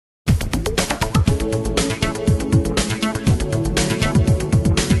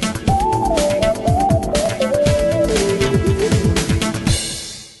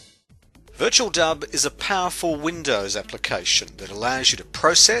VirtualDub is a powerful Windows application that allows you to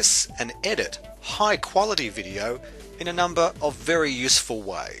process and edit high-quality video in a number of very useful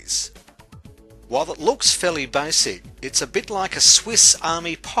ways. While it looks fairly basic, it's a bit like a Swiss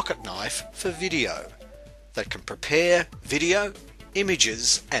Army pocket knife for video that can prepare video,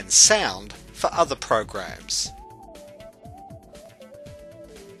 images and sound for other programs.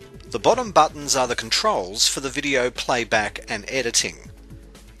 The bottom buttons are the controls for the video playback and editing.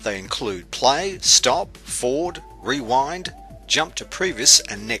 They include play, stop, forward, rewind, jump to previous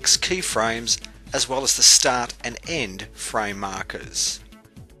and next keyframes, as well as the start and end frame markers.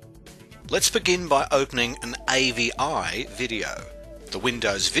 Let's begin by opening an AVI video, the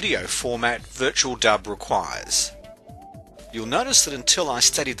Windows video format VirtualDub requires. You'll notice that until I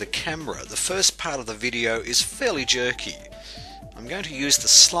steady the camera, the first part of the video is fairly jerky. I'm going to use the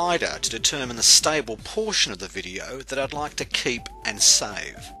slider to determine the stable portion of the video that I'd like to keep and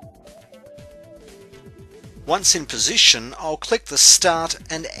save. Once in position, I'll click the start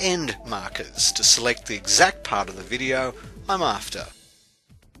and end markers to select the exact part of the video I'm after.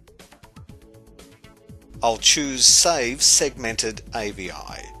 I'll choose Save Segmented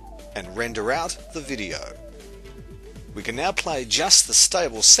AVI and render out the video. We can now play just the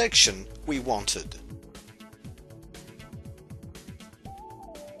stable section we wanted.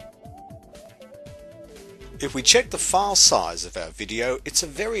 If we check the file size of our video, it's a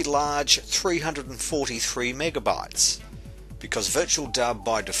very large 343 megabytes, because VirtualDub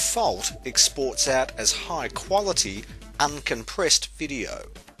by default exports out as high quality, uncompressed video.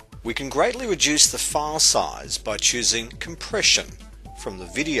 We can greatly reduce the file size by choosing Compression from the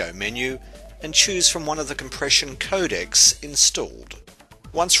Video menu and choose from one of the compression codecs installed.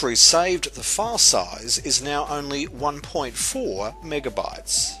 Once resaved, the file size is now only 1.4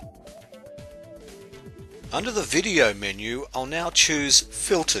 megabytes. Under the Video menu, I'll now choose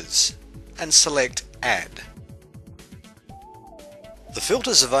Filters and select Add. The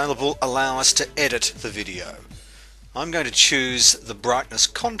filters available allow us to edit the video. I'm going to choose the Brightness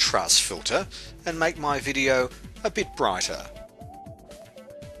Contrast filter and make my video a bit brighter.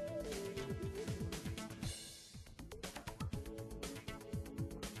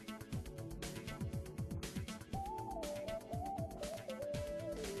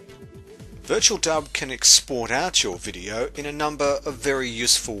 VirtualDub can export out your video in a number of very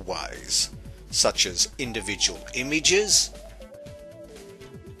useful ways, such as individual images,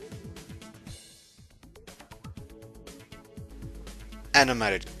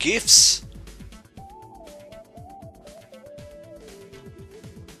 animated GIFs,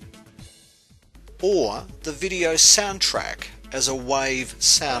 or the video soundtrack as a WAV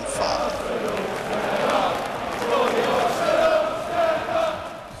sound file.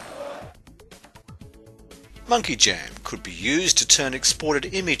 Monkey Jam could be used to turn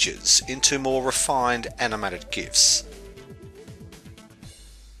exported images into more refined animated GIFs.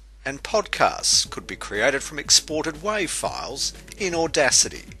 And podcasts could be created from exported WAV files in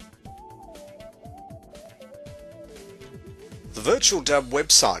Audacity. The VirtualDub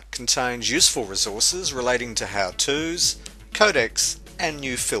website contains useful resources relating to how-tos, codecs and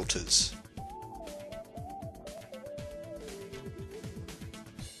new filters.